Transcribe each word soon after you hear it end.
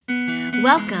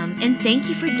Welcome, and thank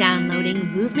you for downloading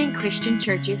Movement Christian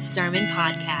Church's Sermon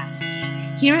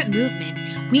Podcast. Here at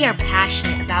Movement, we are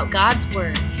passionate about God's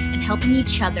Word and helping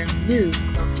each other move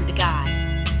closer to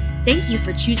God. Thank you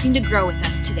for choosing to grow with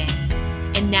us today.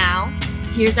 And now,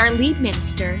 here's our lead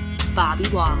minister, Bobby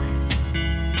Wallace.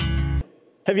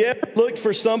 Have you ever looked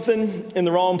for something in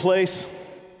the wrong place?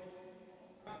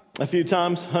 A few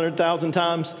times, 100,000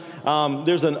 times.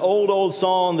 There's an old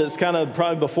song that's kind of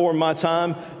probably before my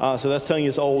time, so that's telling you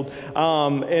it's old.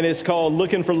 And it's called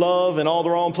Looking for Love in All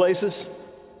the Wrong Places.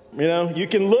 You know, you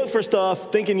can look for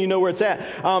stuff thinking you know where it's at.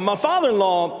 My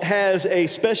father-in-law has a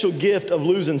special gift of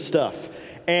losing stuff.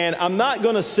 And I'm not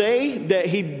going to say that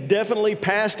he definitely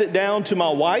passed it down to my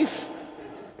wife,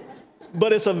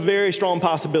 but it's a very strong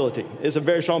possibility. It's a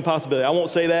very strong possibility. I won't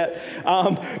say that.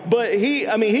 But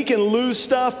he can lose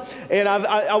stuff. And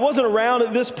I wasn't around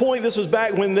at this point. This was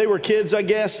back when they were kids, I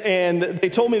guess. And they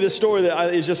told me this story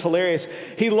that is just hilarious.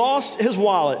 He lost his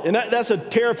wallet. And that's a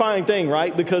terrifying thing,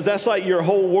 right? Because that's like your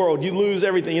whole world. You lose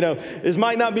everything. You know, this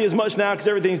might not be as much now because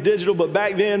everything's digital. But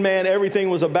back then, man, everything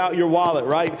was about your wallet,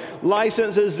 right?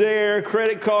 Licenses there,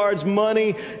 credit cards,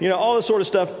 money, you know, all this sort of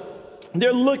stuff.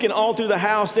 They're looking all through the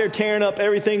house. They're tearing up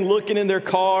everything, looking in their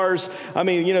cars. I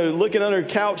mean, you know, looking under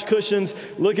couch cushions,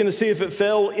 looking to see if it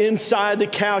fell inside the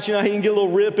couch. You know, he can get a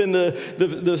little rip in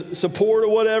the support or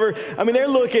whatever. I mean, they're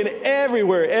looking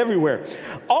everywhere.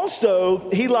 Also,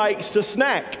 he likes to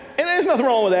snack. And there's nothing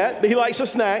wrong with that, but he likes to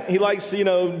snack. He likes, you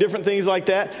know, different things like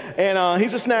that. And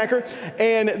he's a snacker.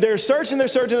 And they're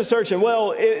searching.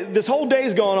 Well, this whole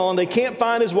day's going on. They can't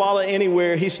find his wallet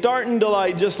anywhere. He's starting to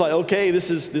okay, this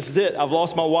is it. I've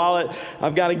lost my wallet.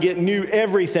 I've got to get new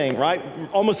everything, right?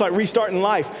 Almost like restarting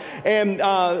life. And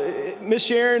Miss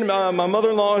Sharon, my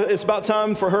mother-in-law, it's about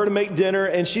time for her to make dinner.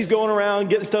 And she's going around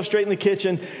getting stuff straight in the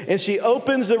kitchen. And she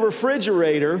opens the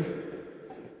refrigerator.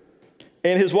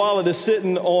 And his wallet is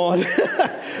sitting on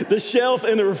the shelf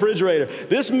in the refrigerator.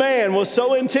 This man was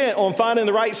so intent on finding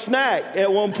the right snack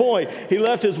at one point, he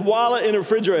left his wallet in the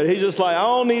refrigerator. He's just like, I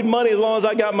don't need money as long as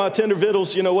I got my tender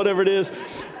vittles, you know, whatever it is.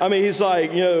 I mean, he's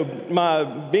like, you know, my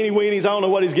beanie weenies, I don't know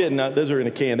what he's getting. Now, those are in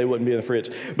a can. They wouldn't be in the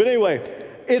fridge. But anyway,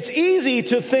 it's easy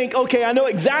to think, okay, I know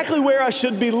exactly where I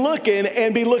should be looking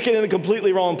and be looking in a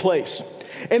completely wrong place.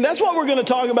 And that's what we're going to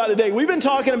talk about today. We've been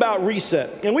talking about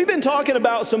reset, and we've been talking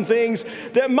about some things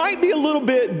that might be a little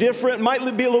bit different, might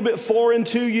be a little bit foreign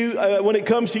to you when it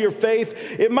comes to your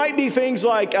faith. It might be things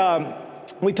like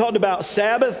we talked about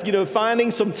Sabbath, you know,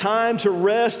 finding some time to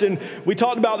rest. And we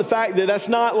talked about the fact that that's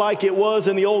not like it was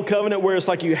in the old covenant where it's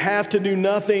like you have to do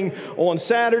nothing on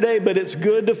Saturday, but it's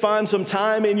good to find some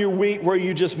time in your week where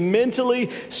you just mentally,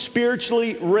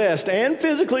 spiritually rest and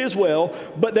physically as well.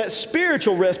 But that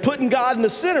spiritual rest, putting God in the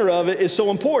center of it, is so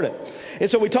important. And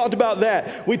so we talked about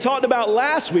that. We talked about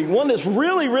last week, one that's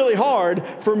really, really hard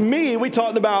for me. We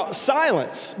talked about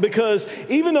silence, because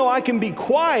even though I can be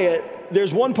quiet,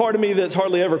 there's one part of me that's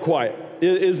hardly ever quiet,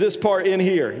 is this part in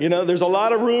here. You know, there's a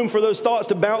lot of room for those thoughts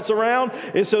to bounce around,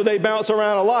 and so they bounce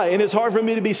around a lot, and it's hard for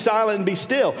me to be silent and be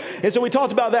still. And so we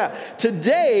talked about that.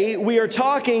 Today, we are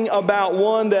talking about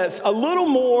one that's a little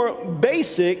more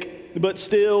basic, but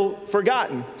still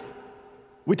forgotten.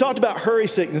 We talked about hurry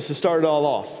sickness to start it all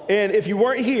off. And if you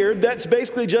weren't here, that's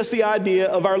basically just the idea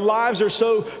of our lives are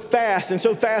so fast and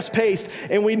so fast-paced,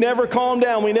 and we never calm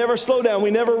down, we never slow down,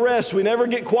 we never rest, we never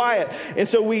get quiet. And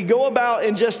so we go about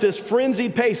in just this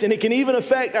frenzied pace, and it can even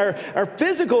affect our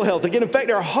physical health. It can affect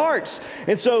our hearts.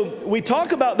 And so we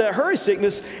talk about that hurry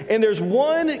sickness, and there's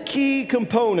one key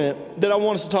component that I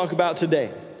want us to talk about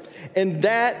today, and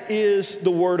that is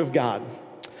the Word of God.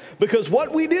 Because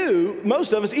what we do,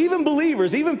 most of us, even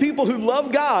believers, even people who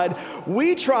love God,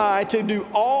 we try to do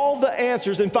all the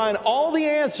answers and find all the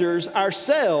answers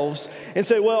ourselves and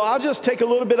say, well, I'll just take a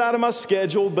little bit out of my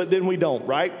schedule, but then we don't,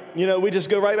 right? You know, we just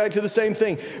go right back to the same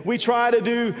thing. We try to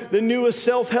do the newest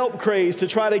self-help craze to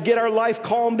try to get our life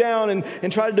calmed down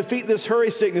and try to defeat this hurry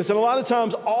sickness. And a lot of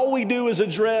times, all we do is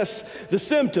address the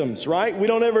symptoms, right? We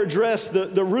don't ever address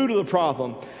the root of the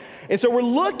problem. And so we're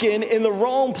looking in the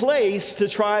wrong place to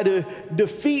try to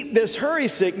defeat this hurry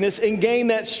sickness and gain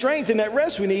that strength and that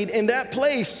rest we need. And that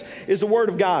place is the Word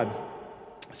of God.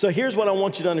 So here's what I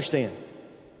want you to understand.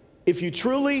 If you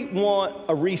truly want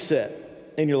a reset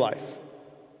in your life,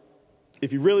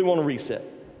 if you really want a reset.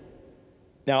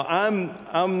 Now,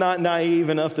 I'm not naive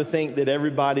enough to think that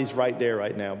everybody's right there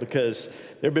right now, because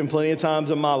there have been plenty of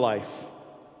times in my life,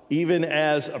 even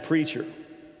as a preacher,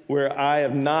 where I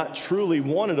have not truly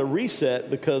wanted a reset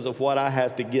because of what I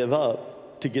have to give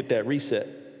up to get that reset.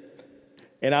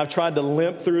 And I've tried to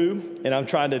limp through, and I've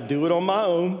tried to do it on my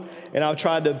own, and I've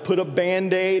tried to put a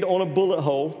Band-Aid on a bullet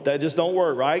hole. That just don't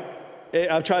work, right?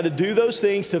 I've tried to do those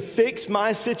things to fix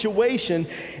my situation,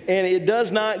 and it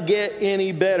does not get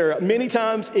any better. Many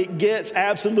times it gets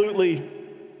absolutely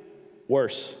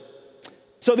worse.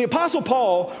 So the Apostle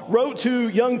Paul wrote to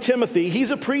young Timothy. He's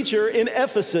a preacher in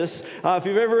Ephesus. If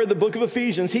you've ever read the book of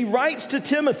Ephesians, he writes to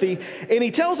Timothy, and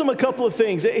he tells him a couple of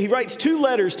things. He writes 2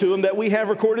 letters to him that we have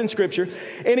recorded in Scripture,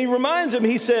 and he reminds him,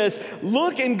 he says,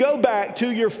 look and go back to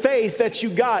your faith that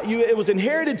you got. It was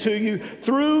inherited to you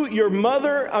through your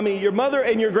mother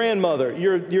and your grandmother.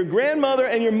 Your grandmother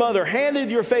and your mother handed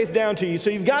your faith down to you,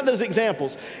 so you've got those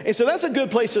examples. And so that's a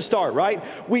good place to start, right?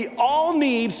 We all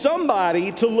need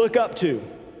somebody to look up to.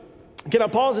 Can I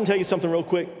pause and tell you something real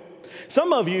quick?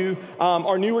 Some of you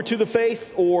are newer to the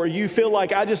faith, or you feel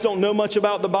like I just don't know much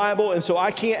about the Bible, and so I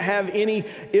can't have any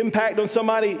impact on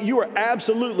somebody. You are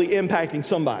absolutely impacting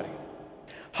somebody.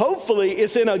 Hopefully,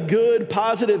 it's in a good,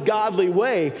 positive, godly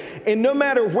way. And no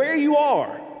matter where you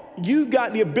are, you've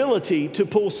got the ability to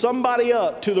pull somebody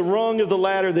up to the rung of the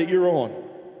ladder that you're on.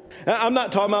 I'm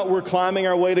not talking about we're climbing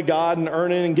our way to God and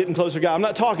earning and getting closer to God. I'm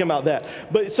not talking about that.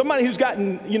 But somebody who's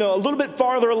gotten, a little bit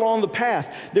farther along the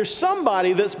path. There's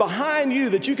somebody that's behind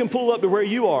you that you can pull up to where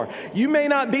you are. You may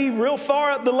not be real far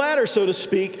up the ladder, so to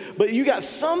speak, but you got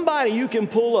somebody you can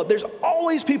pull up. There's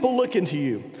always people looking to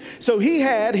you. So he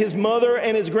had his mother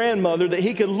and his grandmother that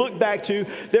he could look back to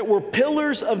that were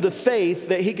pillars of the faith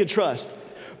that he could trust.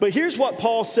 But here's what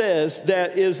Paul says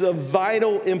that is of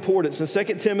vital importance in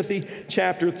 2 Timothy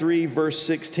chapter 3, verse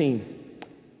 16.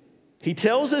 He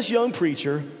tells this young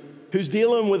preacher who's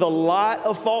dealing with a lot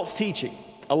of false teaching.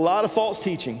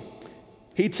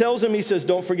 He tells him, he says,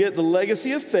 don't forget the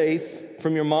legacy of faith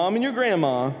from your mom and your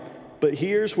grandma, but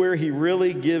here's where he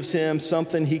really gives him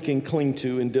something he can cling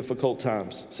to in difficult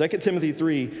times. 2 Timothy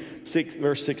 3,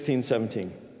 verse 16,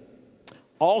 17.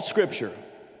 All Scripture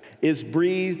is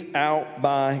breathed out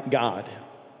by God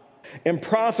and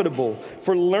profitable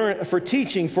for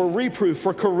teaching, for reproof,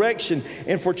 for correction,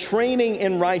 and for training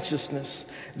in righteousness,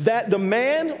 that the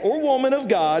man or woman of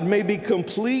God may be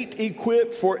complete,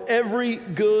 equipped for every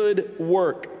good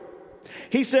work.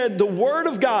 He said the Word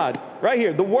of God, right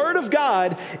here, the Word of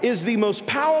God is the most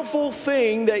powerful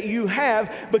thing that you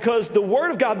have, because the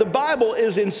Word of God, the Bible,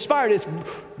 is inspired. It's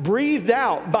breathed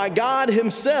out by God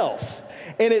Himself.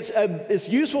 And it's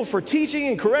useful for teaching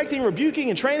and correcting, rebuking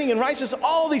and training in righteousness,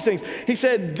 all these things. He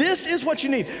said, this is what you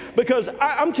need. Because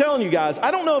I'm telling you guys,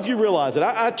 I don't know if you realize it.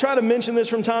 I try to mention this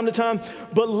from time to time,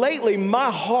 but lately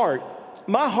my heart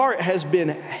has been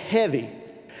heavy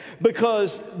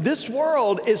because this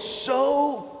world is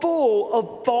so full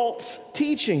of false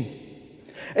teaching.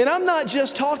 And I'm not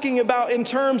just talking about in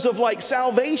terms of like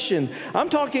salvation. I'm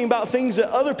talking about things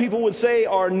that other people would say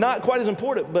are not quite as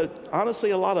important, but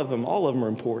honestly, all of them are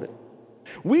important.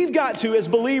 We've got to, as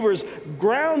believers,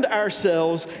 ground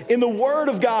ourselves in the Word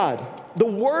of God. The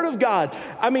Word of God.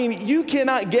 I mean, you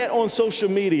cannot get on social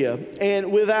media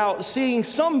and without seeing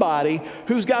somebody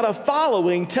who's got a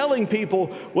following telling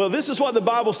people, well, this is what the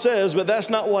Bible says, but that's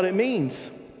not what it means.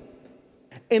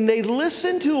 And they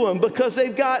listen to them because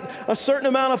they've got a certain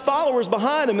amount of followers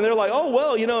behind them. And they're like, oh,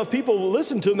 well, if people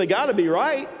listen to them, they got to be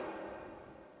right.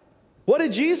 What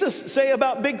did Jesus say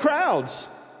about big crowds?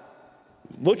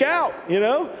 Look out,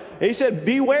 He said,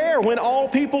 beware when all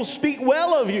people speak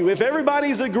well of you. If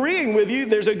everybody's agreeing with you,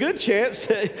 there's a good chance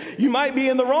that you might be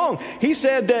in the wrong. He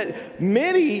said that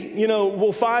many,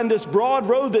 will find this broad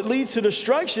road that leads to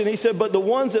destruction. He said, but the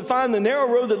ones that find the narrow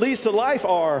road that leads to life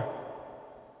are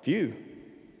few.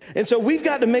 And so we've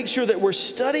got to make sure that we're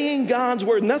studying God's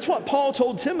Word. And that's what Paul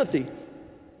told Timothy.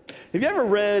 Have you ever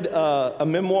read a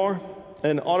memoir,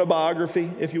 an autobiography,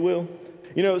 if you will?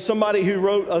 Somebody who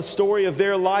wrote a story of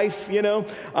their life, they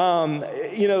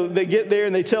get there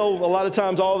and they tell a lot of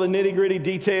times all the nitty-gritty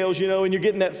details, and you're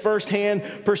getting that firsthand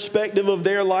perspective of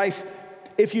their life.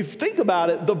 If you think about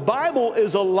it, the Bible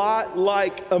is a lot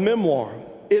like a memoir.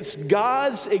 It's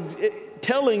God's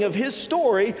telling of His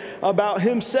story about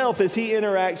Himself as He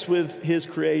interacts with His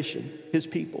creation, His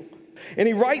people. And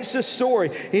He writes this story,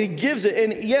 and He gives it.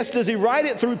 And yes, does He write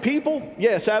it through people?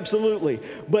 Yes, absolutely.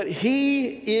 But He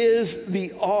is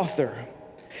the author.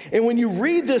 And when you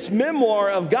read this memoir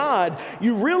of God,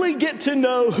 you really get to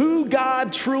know who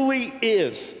God truly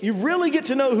is. You really get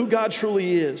to know who God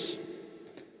truly is.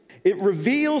 It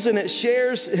reveals and it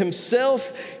shares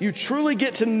Himself. You truly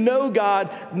get to know God,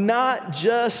 not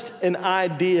just an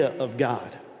idea of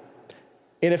God.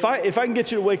 And if I can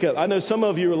get you to wake up, I know some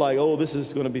of you are like, oh, this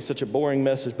is going to be such a boring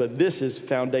message, but this is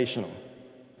foundational.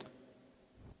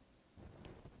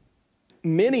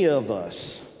 Many of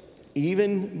us,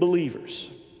 even believers,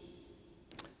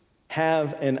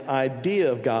 have an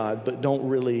idea of God but don't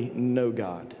really know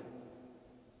God.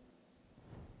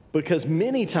 Because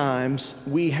many times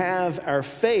we have our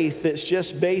faith that's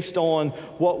just based on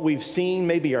what we've seen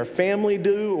maybe our family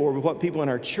do or what people in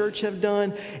our church have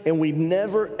done, and we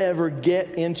never ever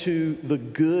get into the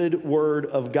good word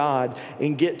of God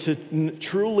and get to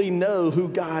truly know who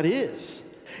God is.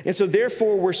 And so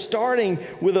therefore we're starting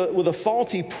with a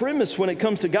faulty premise when it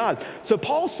comes to God. So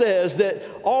Paul says that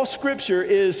all scripture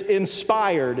is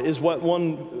inspired, is what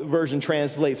one version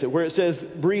translates it, where it says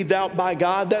breathed out by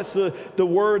God. That's the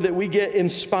word that we get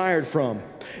inspired from.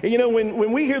 And you know,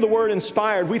 when we hear the word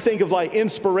inspired, we think of like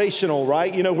inspirational,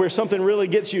 right? You know, where something really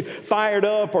gets you fired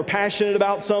up or passionate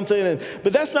about something.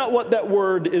 But that's not what that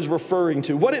word is referring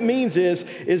to. What it means is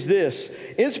this.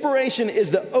 Inspiration is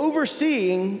the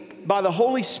overseeing by the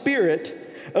Holy Spirit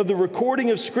of the recording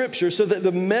of Scripture so that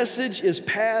the message is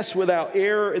passed without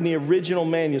error in the original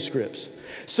manuscripts.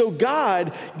 So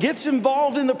God gets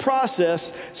involved in the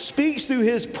process, speaks through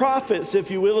his prophets, if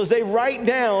you will, as they write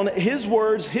down his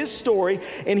words, his story,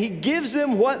 and he gives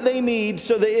them what they need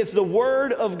so that it's the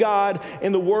word of God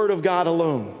and the word of God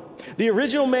alone. The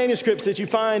original manuscripts that you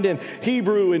find in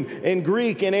Hebrew and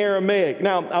Greek and Aramaic.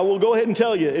 Now, I will go ahead and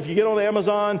tell you, if you get on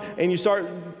Amazon and you start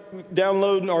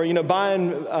downloading or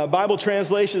buying Bible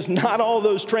translations, not all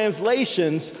those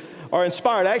translations are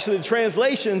inspired. Actually, the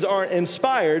translations aren't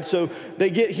inspired, so they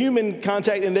get human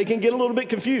contact and they can get a little bit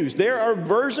confused. There are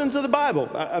versions of the Bible.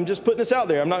 I'm just putting this out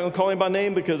there. I'm not going to call him by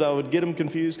name because I would get them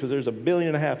confused because there's 1.5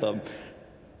 billion of them.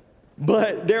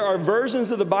 But there are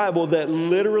versions of the Bible that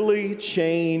literally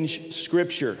change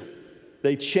Scripture.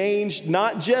 They change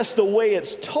not just the way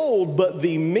it's told, but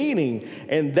the meaning.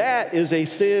 And that is a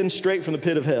sin straight from the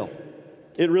pit of hell.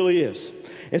 It really is.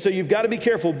 And so you've got to be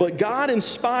careful. But God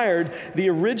inspired the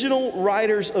original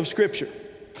writers of Scripture.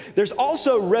 There's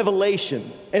also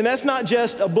Revelation. And that's not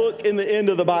just a book in the end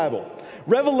of the Bible.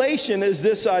 Revelation is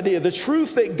this idea, the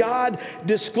truth that God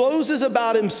discloses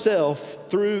about himself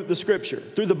through the Scripture,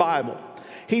 through the Bible.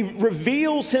 He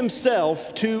reveals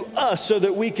himself to us so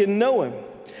that we can know him.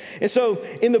 And so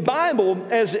in the Bible,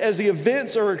 as the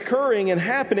events are occurring and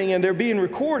happening and they're being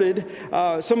recorded,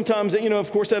 sometimes,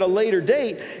 of course, at a later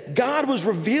date, God was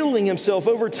revealing himself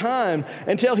over time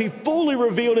until he fully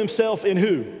revealed himself in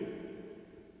who?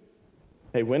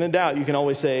 Hey, when in doubt, you can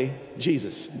always say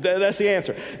Jesus. That's the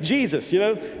answer. Jesus,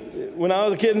 when I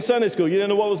was a kid in Sunday school, you didn't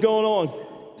know what was going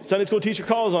on. Sunday school teacher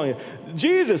calls on you.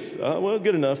 Jesus. Well,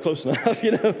 good enough, close enough,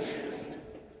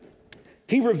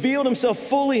 He revealed himself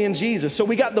fully in Jesus. So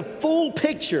we got the full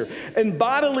picture and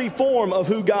bodily form of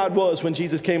who God was when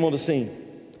Jesus came on the scene.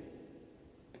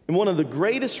 And one of the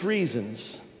greatest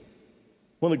reasons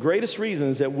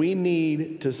that we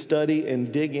need to study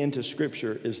and dig into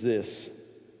Scripture is this.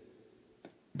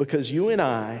 Because you and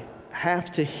I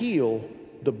have to heal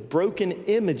the broken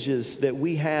images that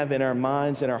we have in our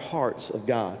minds and our hearts of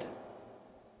God.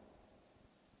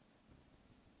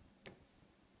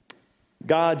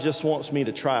 God just wants me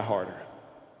to try harder.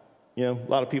 A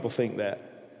lot of people think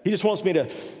that. He just wants me to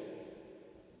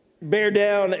bear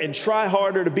down and try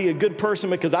harder to be a good person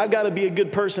because I've got to be a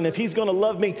good person if he's going to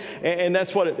love me. And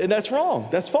that's that's wrong.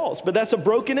 That's false. But that's a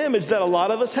broken image that a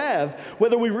lot of us have,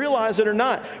 whether we realize it or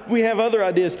not. We have other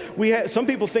ideas. Some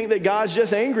people think that God's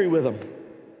just angry with them.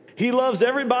 He loves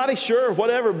everybody, sure,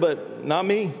 whatever, but not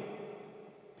me.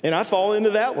 And I fall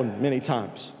into that one many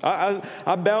times.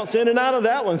 I bounce in and out of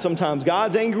that one sometimes.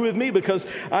 God's angry with me because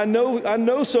I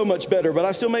know so much better, but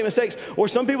I still make mistakes. Or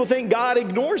some people think God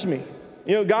ignores me.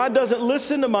 God doesn't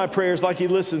listen to my prayers like he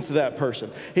listens to that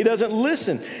person. He doesn't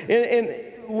listen. And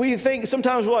we think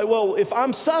sometimes we're like, well, if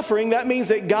I'm suffering, that means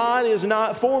that God is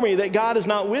not for me, that God is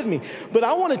not with me. But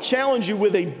I want to challenge you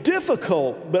with a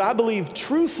difficult, but I believe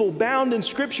truthful, bound in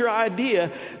Scripture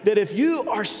idea that if you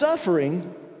are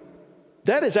suffering,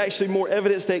 that is actually more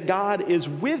evidence that God is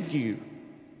with you.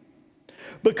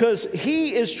 Because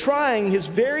he is trying his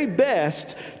very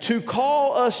best to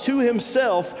call us to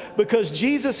himself because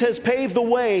Jesus has paved the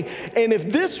way. And if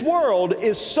this world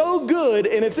is so good,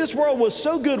 and if this world was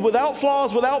so good without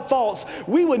flaws, without faults,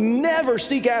 we would never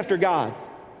seek after God.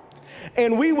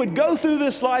 And we would go through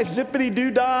this life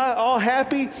zippity-doo-dah, all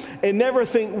happy, and never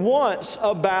think once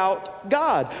about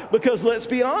God. Because let's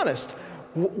be honest,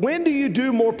 when do you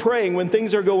do more praying, when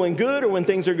things are going good or when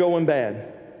things are going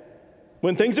bad?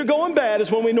 When things are going bad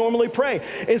is when we normally pray.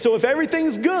 And so if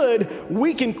everything's good,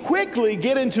 we can quickly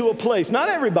get into a place, not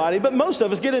everybody, but most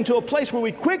of us get into a place where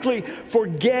we quickly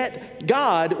forget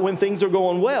God when things are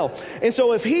going well. And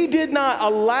so if he did not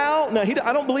allow,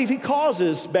 I don't believe he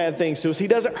causes bad things to us. He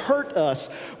doesn't hurt us.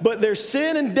 But there's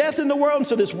sin and death in the world, and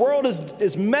so this world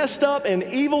is messed up, and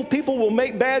evil people will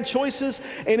make bad choices,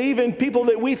 and even people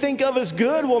that we think of as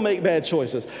good will make bad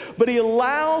choices. But he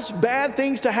allows bad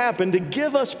things to happen to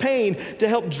give us pain, to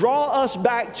help draw us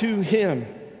back to him,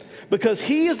 because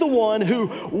he is the one who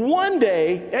one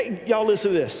day, hey, y'all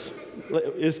listen to this,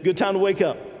 it's a good time to wake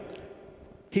up.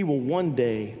 He will one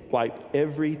day wipe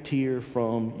every tear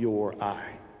from your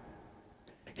eye.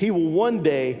 He will one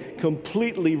day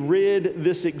completely rid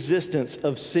this existence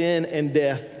of sin and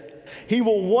death. He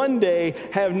will one day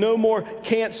have no more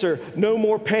cancer, no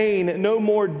more pain, no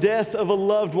more death of a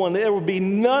loved one. There will be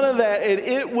none of that, and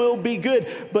it will be good.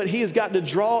 But he has got to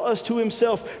draw us to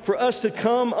himself for us to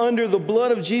come under the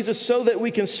blood of Jesus so that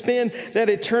we can spend that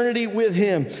eternity with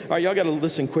him. All right, y'all got to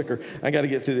listen quicker. I got to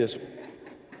get through this.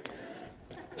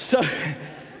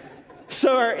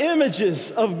 So our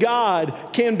images of God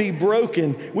can be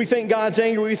broken. We think God's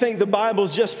angry. We think the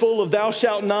Bible's just full of thou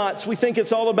shalt nots. We think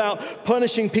it's all about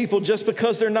punishing people just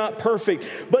because they're not perfect.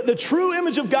 But the true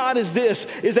image of God is this,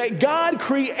 is that God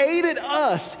created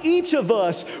us, each of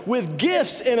us, with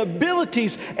gifts and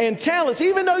abilities and talents.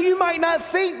 Even though you might not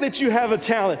think that you have a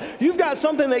talent, you've got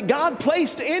something that God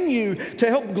placed in you to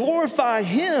help glorify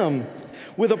him,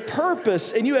 with a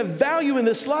purpose, and you have value in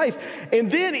this life. And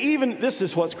then even, this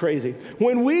is what's crazy,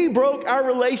 when we broke our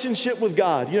relationship with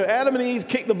God, Adam and Eve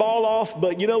kicked the ball off,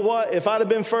 but you know what? If I'd have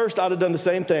been first, I'd have done the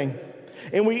same thing.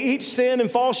 And we each sin and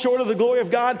fall short of the glory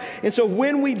of God. And so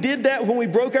when we did that, when we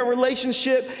broke our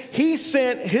relationship, he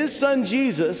sent his son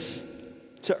Jesus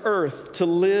to earth to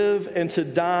live and to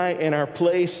die in our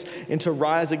place and to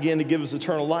rise again to give us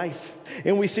eternal life.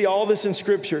 And we see all this in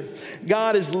Scripture.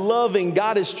 God is loving.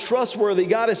 God is trustworthy.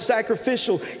 God is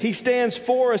sacrificial. He stands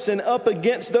for us and up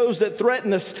against those that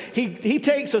threaten us. He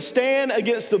takes a stand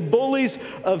against the bullies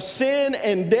of sin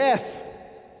and death.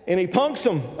 And he punks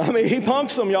them. He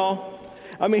punks them, y'all.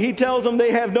 He tells them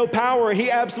they have no power.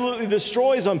 He absolutely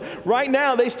destroys them. Right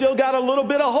now, they still got a little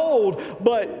bit of hold,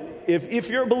 but if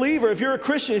you're a believer, if you're a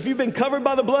Christian, if you've been covered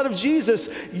by the blood of Jesus,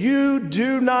 you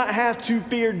do not have to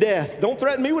fear death. Don't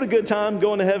threaten me with a good time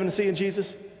going to heaven and seeing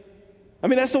Jesus.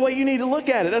 That's the way you need to look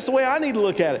at it. That's the way I need to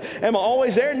look at it. Am I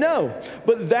always there? No.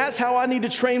 But that's how I need to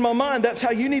train my mind. That's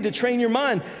how you need to train your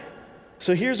mind.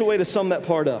 So here's a way to sum that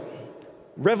part up.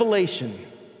 Revelation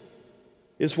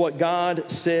is what God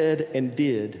said and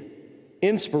did.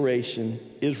 Inspiration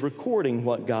is recording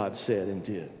what God said and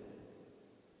did.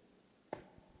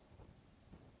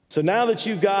 So now that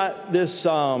you've got this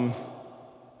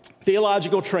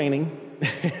theological training,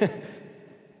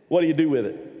 what do you do with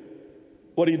it?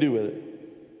 What do you do with it?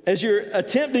 As you're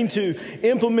attempting to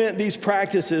implement these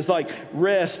practices like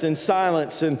rest and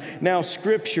silence and now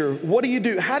Scripture, what do you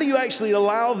do? How do you actually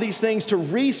allow these things to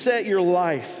reset your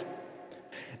life?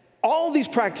 All these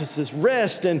practices,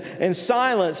 rest and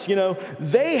silence,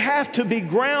 they have to be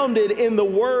grounded in the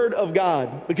Word of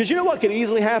God. Because you know what could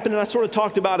easily happen? And I sort of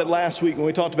talked about it last week when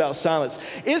we talked about silence.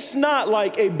 It's not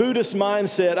like a Buddhist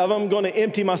mindset of I'm going to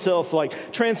empty myself,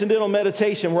 like transcendental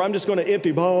meditation where I'm just going to empty,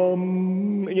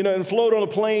 and float on a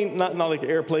plane, not like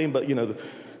an airplane, but, the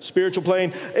spiritual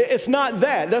plane. It's not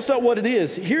that. That's not what it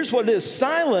is. Here's what it is.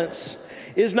 Silence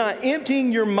is not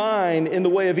emptying your mind in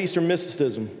the way of Eastern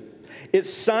mysticism. It's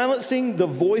silencing the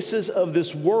voices of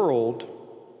this world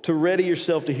to ready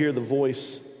yourself to hear the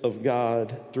voice of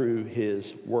God through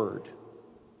his word.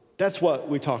 That's what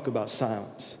we talk about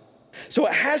silence. So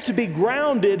it has to be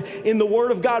grounded in the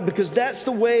word of God because that's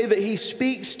the way that he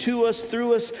speaks to us,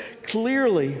 through us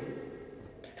clearly.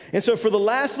 And so for the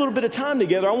last little bit of time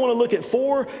together, I want to look at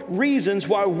 4 reasons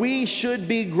why we should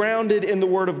be grounded in the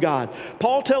Word of God.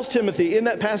 Paul tells Timothy in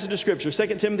that passage of Scripture,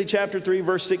 2 Timothy chapter 3,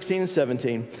 verse 16 and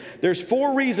 17, there's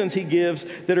 4 reasons he gives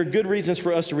that are good reasons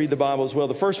for us to read the Bible as well.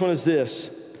 The first one is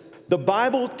this: the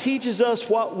Bible teaches us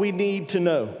what we need to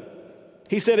know.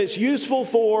 He said it's useful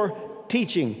for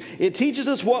teaching. It teaches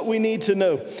us what we need to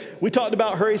know. We talked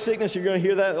about hurry sickness. You're going to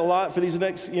hear that a lot for these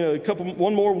next,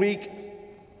 one more week.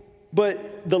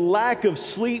 But the lack of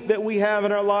sleep that we have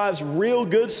in our lives, real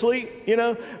good sleep,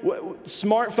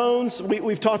 smartphones,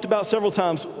 we've talked about several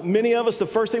times. Many of us, the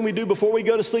first thing we do before we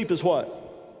go to sleep is what?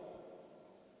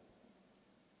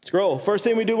 Scroll. First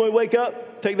thing we do when we wake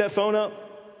up, take that phone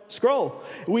up, scroll.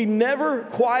 We never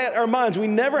quiet our minds. We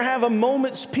never have a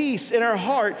moment's peace in our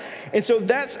heart. And so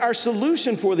that's our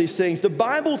solution for these things. The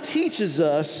Bible teaches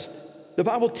us The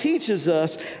Bible teaches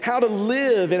us how to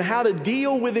live and how to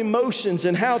deal with emotions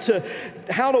and how to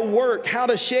work, how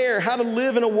to share, how to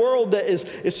live in a world that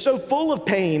is so full of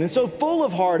pain and so full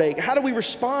of heartache. How do we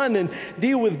respond and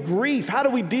deal with grief? How do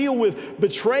we deal with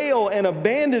betrayal and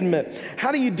abandonment?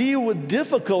 How do you deal with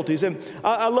difficulties? And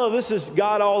I love, this is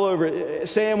God all over it.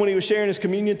 Sam, when he was sharing his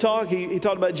communion talk, he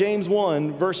talked about James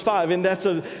 1, verse 5. And that's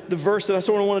the verse that I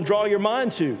sort of want to draw your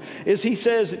mind to, is he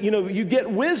says, you get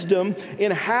wisdom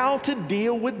in how to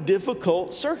deal with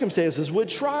difficult circumstances, with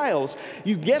trials.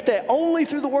 You get that only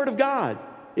through the Word of God.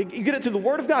 You get it through the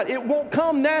Word of God. It won't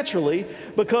come naturally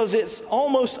because it's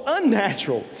almost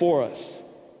unnatural for us.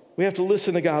 We have to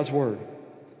listen to God's Word.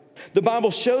 The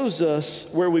Bible shows us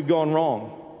where we've gone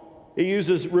wrong. It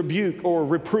uses rebuke or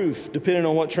reproof, depending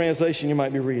on what translation you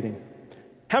might be reading.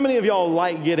 How many of y'all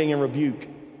like getting a rebuke?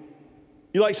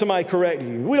 You like somebody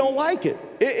correcting you? We don't like it.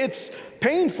 It's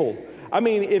painful. I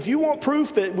mean, if you want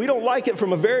proof that we don't like it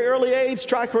from a very early age,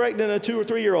 try correcting a 2 or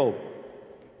 3 year old.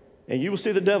 And you will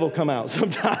see the devil come out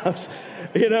sometimes,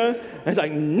 And it's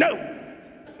like, no,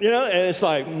 and it's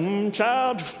like,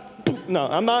 child, no,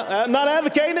 I'm not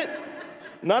advocating it.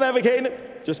 Not advocating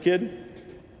it. Just kidding.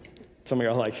 Some of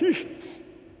y'all are like, phew.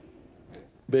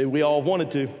 But we all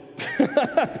wanted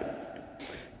to.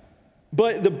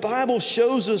 But the Bible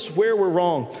shows us where we're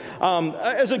wrong.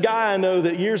 As a guy I know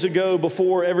that years ago,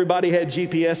 before everybody had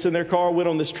GPS in their car, went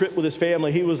on this trip with his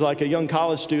family. He was like a young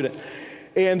college student.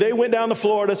 And they went down to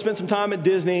Florida, spent some time at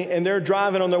Disney, and they're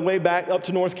driving on their way back up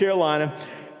to North Carolina.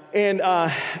 And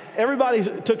everybody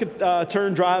took a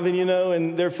turn driving,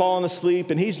 and they're falling asleep,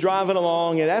 and he's driving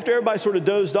along. And after everybody sort of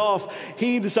dozed off,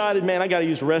 he decided, man, I got to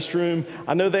use the restroom.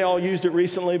 I know they all used it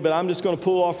recently, but I'm just going to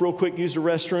pull off real quick, use the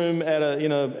restroom at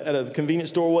a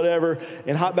convenience store or whatever,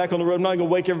 and hop back on the road. I'm not going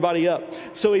to wake everybody up.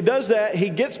 So he does that. He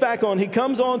gets back on. He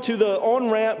comes on to the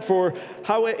on-ramp for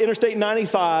Interstate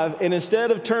 95, and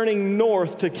instead of turning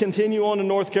north to continue on to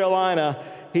North Carolina,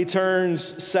 he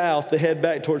turns south to head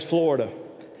back towards Florida.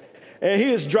 And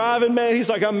he is driving, man. He's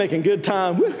like, I'm making good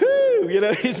time.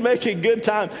 Woohoo! He's making good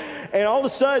time. And all of a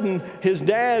sudden, his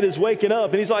dad is waking up.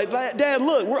 And he's like, Dad,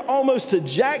 look, we're almost to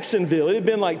Jacksonville. It had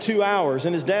been like 2 hours.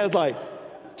 And his dad's like,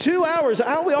 2 hours?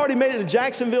 How we already made it to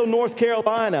Jacksonville, North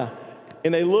Carolina?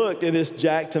 And they looked, and it's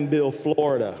Jacksonville,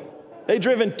 Florida. They'd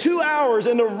driven 2 hours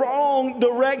in the wrong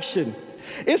direction.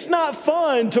 It's not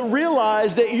fun to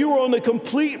realize that you were on the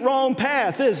complete wrong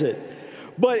path, is it?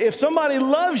 But if somebody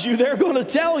loves you, they're going to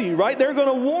tell you, right? They're going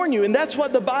to warn you. And that's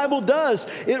what the Bible does.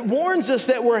 It warns us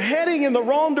that we're heading in the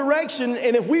wrong direction.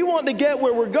 And if we want to get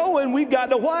where we're going, we've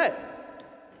got to what?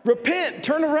 Repent,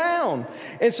 turn around.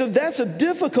 And so that's a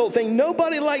difficult thing.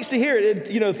 Nobody likes to hear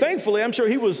it. Thankfully, I'm sure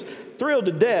he was thrilled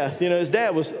to death. His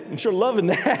dad was, I'm sure, loving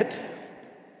that.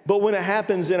 But when it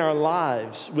happens in our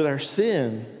lives with our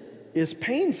sin, it's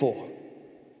painful.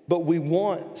 But we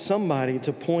want somebody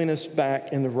to point us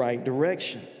back in the right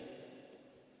direction.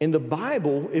 And the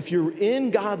Bible, if you're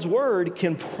in God's Word,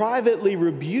 can privately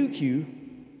rebuke you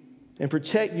and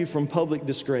protect you from public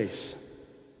disgrace.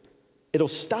 It'll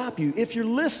stop you. If you're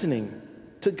listening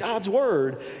to God's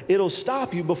Word, it'll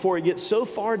stop you before it gets so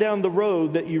far down the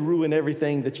road that you ruin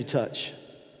everything that you touch.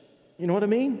 You know what I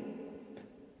mean?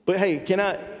 But hey,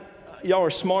 y'all are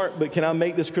smart, but can I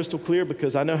make this crystal clear?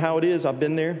 Because I know how it is. I've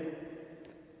been there.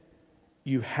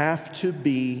 You have to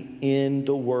be in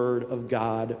the Word of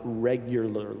God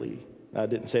regularly. I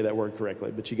didn't say that word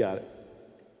correctly, but you got it.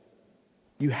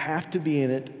 You have to be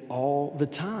in it all the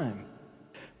time,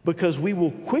 because we will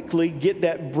quickly get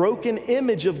that broken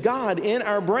image of God in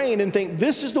our brain and think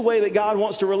this is the way that God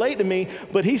wants to relate to me,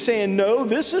 but he's saying, no,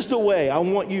 this is the way I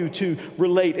want you to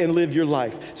relate and live your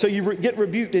life. So you get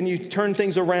rebuked and you turn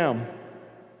things around.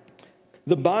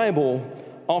 The Bible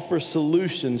offers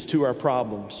solutions to our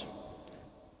problems.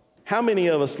 How many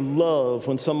of us love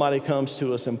when somebody comes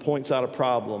to us and points out a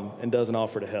problem and doesn't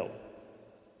offer to help?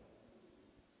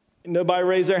 Nobody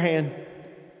raise their hand.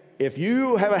 If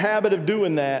you have a habit of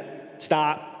doing that,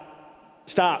 stop.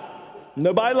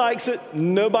 Nobody likes it.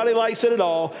 Nobody likes it at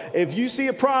all. If you see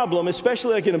a problem,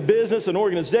 especially like in a business, an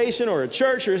organization, or a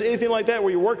church, or anything like that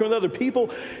where you're working with other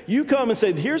people, you come and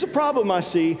say, here's a problem I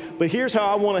see, but here's how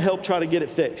I want to help try to get it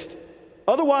fixed.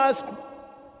 Otherwise,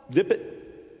 zip it.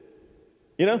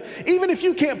 Even if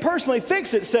you can't personally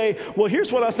fix it, say, well,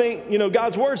 here's what I think,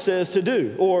 God's Word says to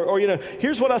do. Or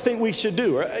here's what I think we should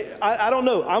do. Or, I don't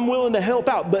know. I'm willing to help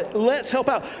out, but let's help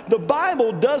out. The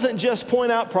Bible doesn't just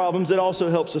point out problems. It also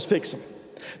helps us fix them.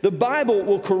 The Bible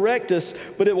will correct us,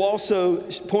 but it will also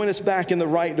point us back in the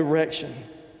right direction.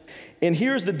 And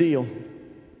here's the deal.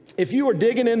 If you are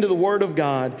digging into the Word of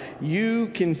God, you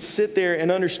can sit there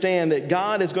and understand that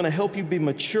God is going to help you be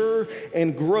mature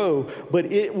and grow, but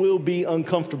it will be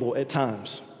uncomfortable at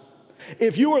times.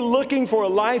 If you are looking for a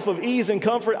life of ease and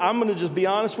comfort, I'm going to just be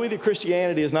honest with you,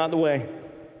 Christianity is not the way.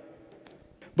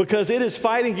 Because it is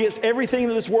fighting against everything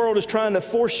that this world is trying to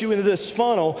force you into this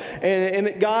funnel.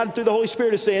 And God, through the Holy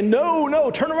Spirit, is saying,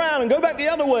 no, turn around and go back the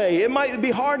other way. It might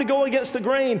be hard to go against the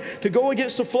grain, to go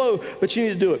against the flow, but you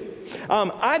need to do it.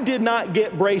 I did not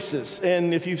get braces.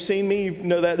 And if you've seen me, you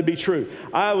know that to be true.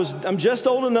 I'm just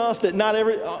old enough that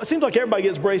it seems like everybody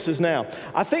gets braces now.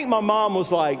 I think my mom was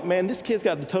like, man, this kid's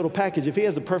got the total package. If he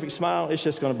has a perfect smile, it's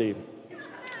just going to be.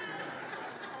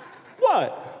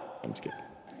 What? I'm just kidding.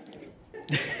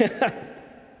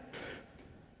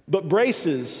 But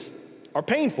braces are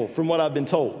painful from what I've been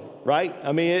told, right?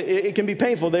 I mean, it can be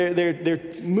painful. They're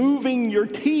moving your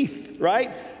teeth,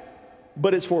 right?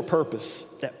 But it's for a purpose.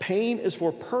 That pain is for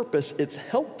a purpose. It's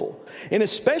helpful. And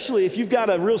especially if you've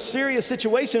got a real serious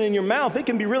situation in your mouth, it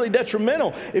can be really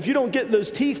detrimental. If you don't get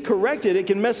those teeth corrected, it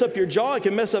can mess up your jaw. It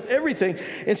can mess up everything.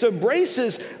 And so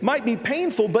braces might be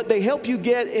painful, but they help you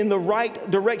get in the right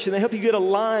direction. They help you get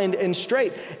aligned and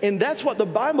straight. And that's what the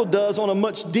Bible does on a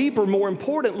much deeper, more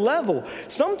important level.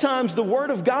 Sometimes the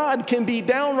Word of God can be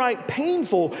downright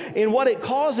painful in what it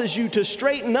causes you to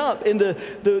straighten up in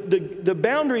the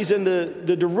boundaries and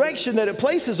the direction that it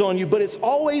places on you, but it's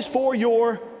always for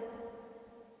your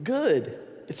good.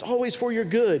 It's always for your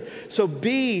good. So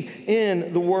be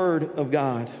in the Word of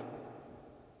God.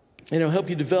 And it'll help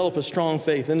you develop a strong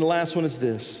faith. And the last one is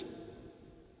this.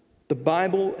 The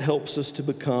Bible helps us to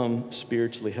become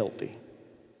spiritually healthy.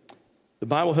 The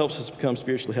Bible helps us become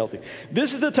spiritually healthy.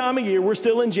 This is the time of year, we're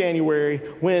still in January,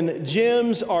 when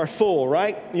gyms are full,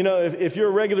 right? You know, if you're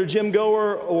a regular gym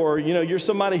goer or, you know, you're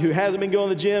somebody who hasn't been going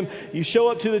to the gym, you show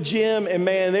up to the gym and,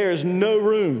 man, there is no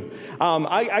room.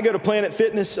 I go to Planet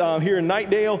Fitness here in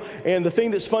Knightdale, and the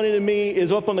thing that's funny to me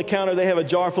is up on the counter, they have a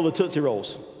jar full of Tootsie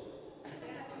Rolls.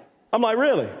 I'm like,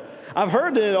 really? I've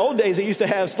heard that in the old days they used to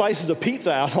have slices of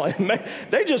pizza out. Like, man,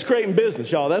 they're just creating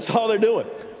business, y'all. That's all they're doing.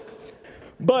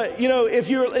 But, you know, if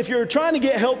you're trying to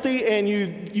get healthy and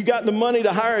you got the money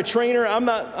to hire a trainer, I'm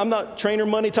not trainer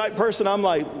money type person. I'm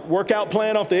like workout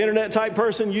plan off the internet type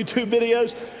person, YouTube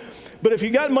videos. But if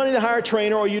you got money to hire a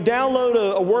trainer or you download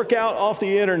a workout off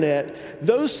the internet,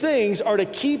 those things are to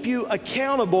keep you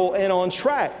accountable and on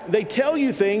track. They tell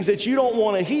you things that you don't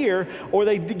want to hear, or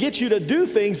they get you to do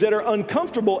things that are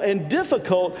uncomfortable and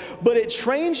difficult, but it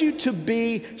trains you to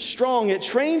be strong. It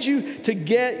trains you to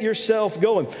get yourself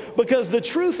going. Because the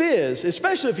truth is,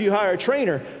 especially if you hire a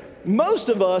trainer, most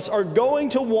of us are going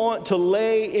to want to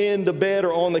lay in the bed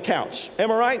or on the couch.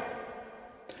 Am I right?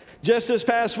 Just this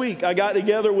past week, I got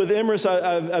together with Emrys.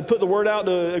 I put the word out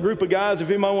to a group of guys if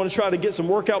anybody want to try to get some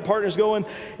workout partners going.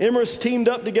 Emrys teamed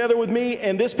up together with me,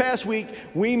 and this past week,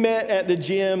 we met at the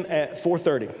gym at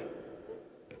 4:30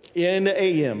 in the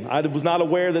a.m. I was not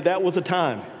aware that that was a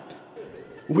time.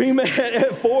 We met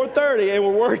at 4:30, and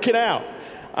we're working out.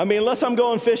 I mean, unless I'm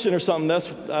going fishing or something,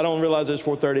 I don't realize it's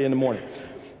 4:30 in the morning.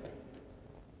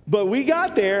 But we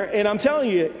got there, and I'm telling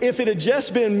you, if it had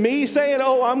just been me saying,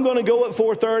 oh, I'm going to go at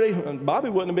 4:30, Bobby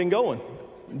wouldn't have been going.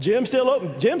 Gym's still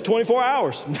open. Gym 24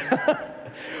 hours.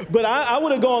 But I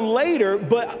would have gone later,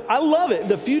 but I love it.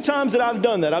 The few times that I've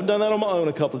done that on my own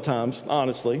a couple of times,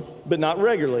 honestly, but not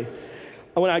regularly.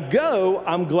 When I go,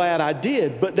 I'm glad I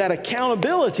did. But that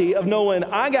accountability of knowing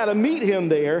I got to meet him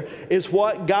there is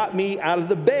what got me out of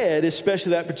the bed,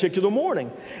 especially that particular morning.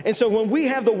 And so when we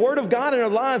have the Word of God in our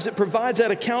lives, it provides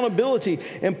that accountability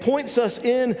and points us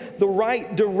in the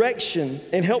right direction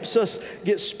and helps us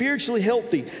get spiritually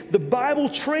healthy. The Bible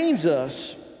trains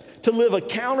us to live a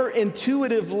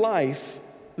counterintuitive life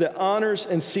that honors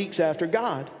and seeks after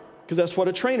God. Because that's what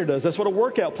a trainer does. That's what a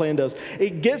workout plan does.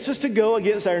 It gets us to go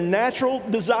against our natural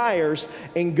desires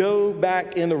and go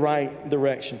back in the right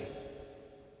direction.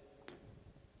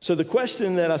 So the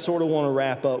question that I sort of want to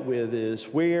wrap up with is,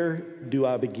 where do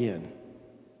I begin?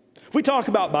 We talk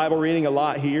about Bible reading a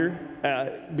lot here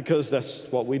because that's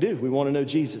what we do. We want to know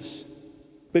Jesus.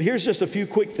 But here's just a few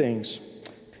quick things.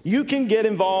 You can get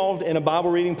involved in a Bible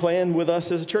reading plan with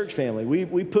us as a church family.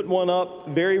 We put one up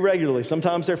very regularly.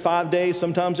 Sometimes they're 5 days,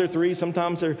 sometimes they're 3,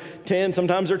 sometimes they're 10,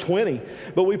 sometimes they're 20.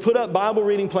 But we put up Bible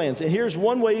reading plans. And here's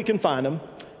one way you can find them.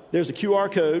 There's a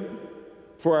QR code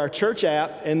for our church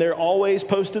app, and they're always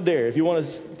posted there. If you want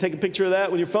to take a picture of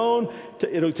that with your phone,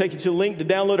 it'll take you to a link to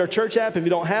download our church app. If you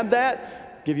don't have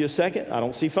that, give you a second. I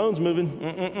don't see phones moving.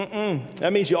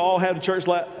 That means you all have the church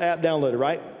app downloaded,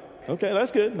 right? Okay,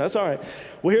 that's good. That's all right.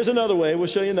 Well, here's another way. We'll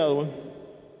show you another one.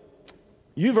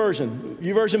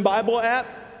 YouVersion Bible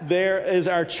app. there is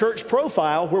our church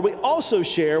profile where we also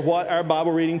share what our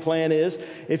Bible reading plan is.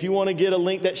 If you want to get a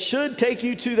link that should take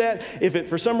you to that, if it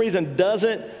for some reason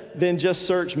doesn't, then just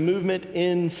search Movement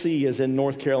NC as in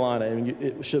North Carolina, and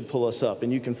it should pull us up.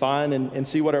 And you can find and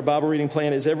see what our Bible reading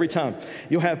plan is every time.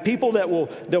 You'll have people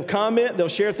that they'll comment, they'll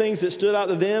share things that stood out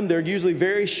to them. They're usually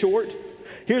very short.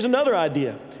 Here's another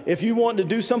idea. If you want to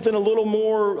do something a little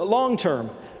more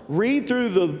long-term, read through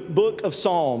the book of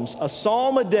Psalms. A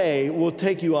psalm a day will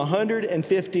take you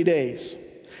 150 days.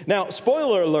 Now,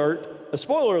 spoiler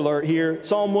alert here,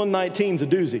 Psalm 119 is a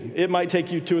doozy. It might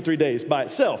take you 2 or 3 days by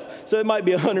itself. So it might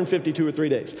be 152 or 3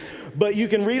 days. But you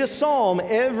can read a psalm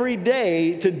every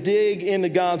day to dig into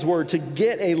God's word, to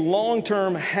get a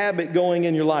long-term habit going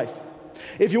in your life.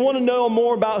 If you want to know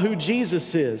more about who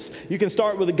Jesus is, you can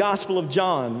start with the Gospel of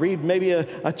John. Read maybe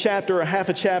a chapter or half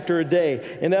a chapter a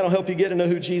day, and that'll help you get to know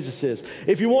who Jesus is.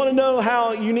 If you want to know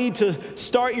how you need to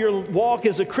start your walk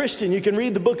as a Christian, you can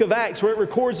read the book of Acts, where it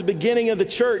records the beginning of the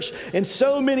church and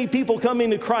so many people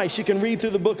coming to Christ. You can read through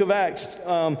the book of Acts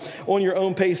on your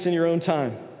own pace in your own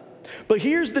time. But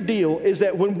here's the deal, is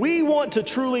that when we want to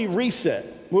truly reset,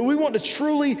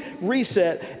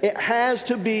 it has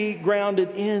to be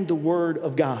grounded in the Word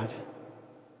of God.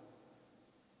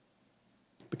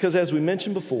 Because as we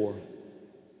mentioned before,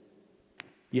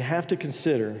 you have to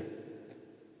consider,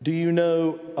 do you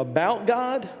know about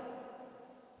God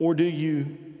or do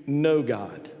you know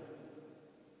God?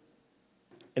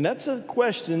 And that's a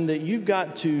question that you've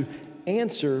got to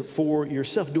answer for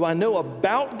yourself. Do I know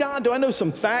about God? Do I know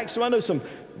some facts? Do I know some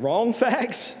wrong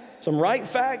facts? Some right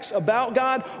facts about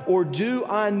God, or do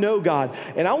I know God?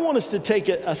 And I want us to take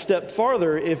it a step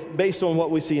farther based on what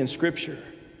we see in Scripture.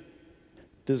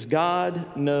 Does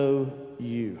God know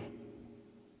you?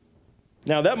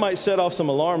 Now, that might set off some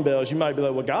alarm bells. You might be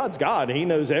like, well, God's God. He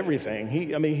knows everything.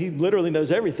 He literally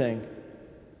knows everything.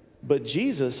 But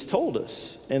Jesus told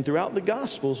us, and throughout the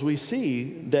Gospels, we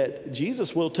see that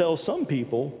Jesus will tell some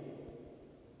people,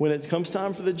 when it comes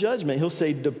time for the judgment, he'll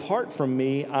say, depart from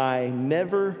me, I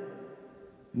never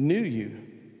knew you.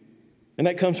 And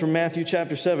that comes from Matthew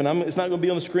chapter 7. It's not going to be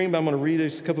on the screen, but I'm going to read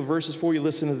a couple of verses for you.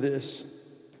 Listen to this.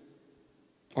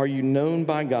 Are you known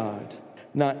by God?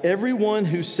 Not everyone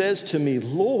who says to me,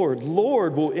 Lord,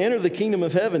 Lord, will enter the kingdom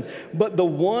of heaven, but the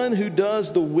one who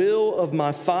does the will of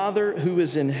my Father who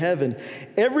is in heaven.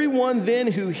 Everyone then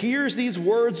who hears these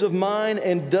words of mine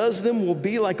and does them will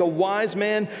be like a wise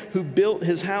man who built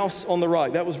his house on the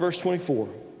rock. That was verse 24.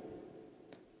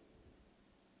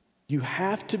 You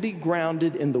have to be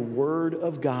grounded in the Word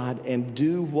of God and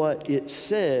do what it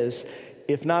says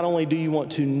if not only do you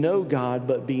want to know God,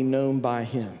 but be known by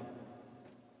Him.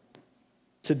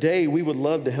 Today, we would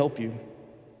love to help you.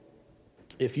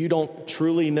 If you don't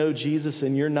truly know Jesus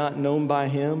and you're not known by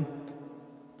Him,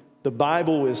 the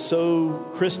Bible is so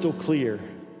crystal clear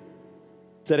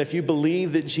that if you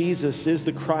believe that Jesus is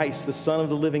the Christ, the Son of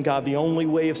the living God, the only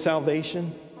way of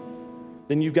salvation,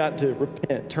 then you've got to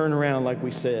repent, turn around like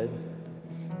we said.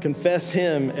 Confess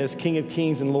Him as King of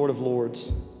Kings and Lord of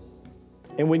Lords.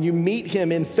 And when you meet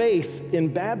Him in faith,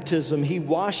 in baptism, He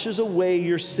washes away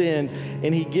your sin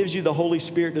and He gives you the Holy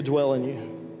Spirit to dwell in you.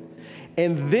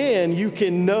 And then you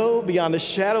can know beyond a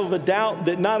shadow of a doubt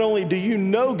that not only do you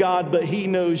know God, but He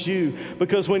knows you.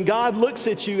 Because when God looks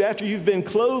at you after you've been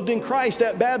clothed in Christ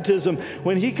at baptism,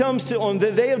 when He comes on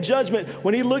the day of judgment,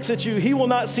 when He looks at you, He will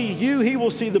not see you. He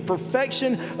will see the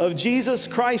perfection of Jesus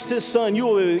Christ, His Son. You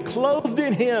will be clothed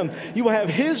in Him. You will have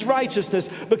His righteousness,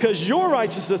 because your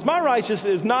righteousness, my righteousness,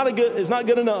 is not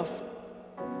good enough.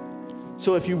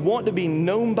 So if you want to be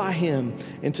known by Him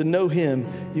and to know Him,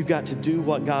 you've got to do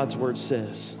what God's Word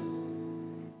says.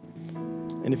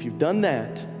 And if you've done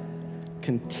that,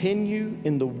 continue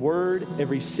in the Word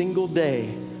every single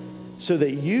day so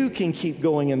that you can keep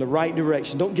going in the right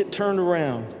direction. Don't get turned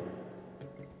around,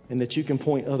 and that you can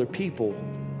point other people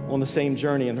on the same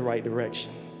journey in the right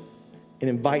direction and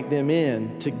invite them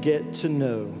in to get to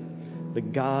know the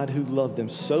God who loved them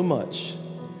so much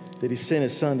that He sent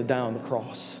His Son to die on the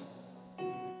cross.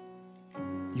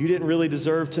 You didn't really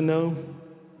deserve to know,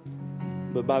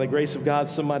 but by the grace of God,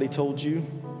 somebody told you.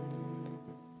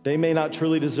 They may not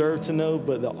truly deserve to know,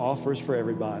 but the offer is for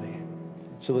everybody.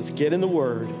 So let's get in the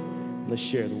Word and let's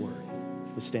share the Word.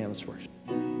 Let's stand, let's worship.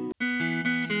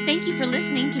 Thank you for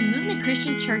listening to Movement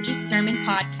Christian Church's Sermon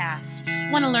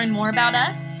Podcast. Want to learn more about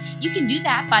us? You can do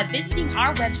that by visiting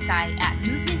our website at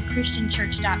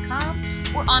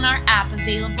movementchristianchurch.com or on our app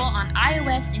available on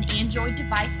iOS and Android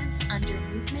devices under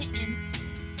Movement NC.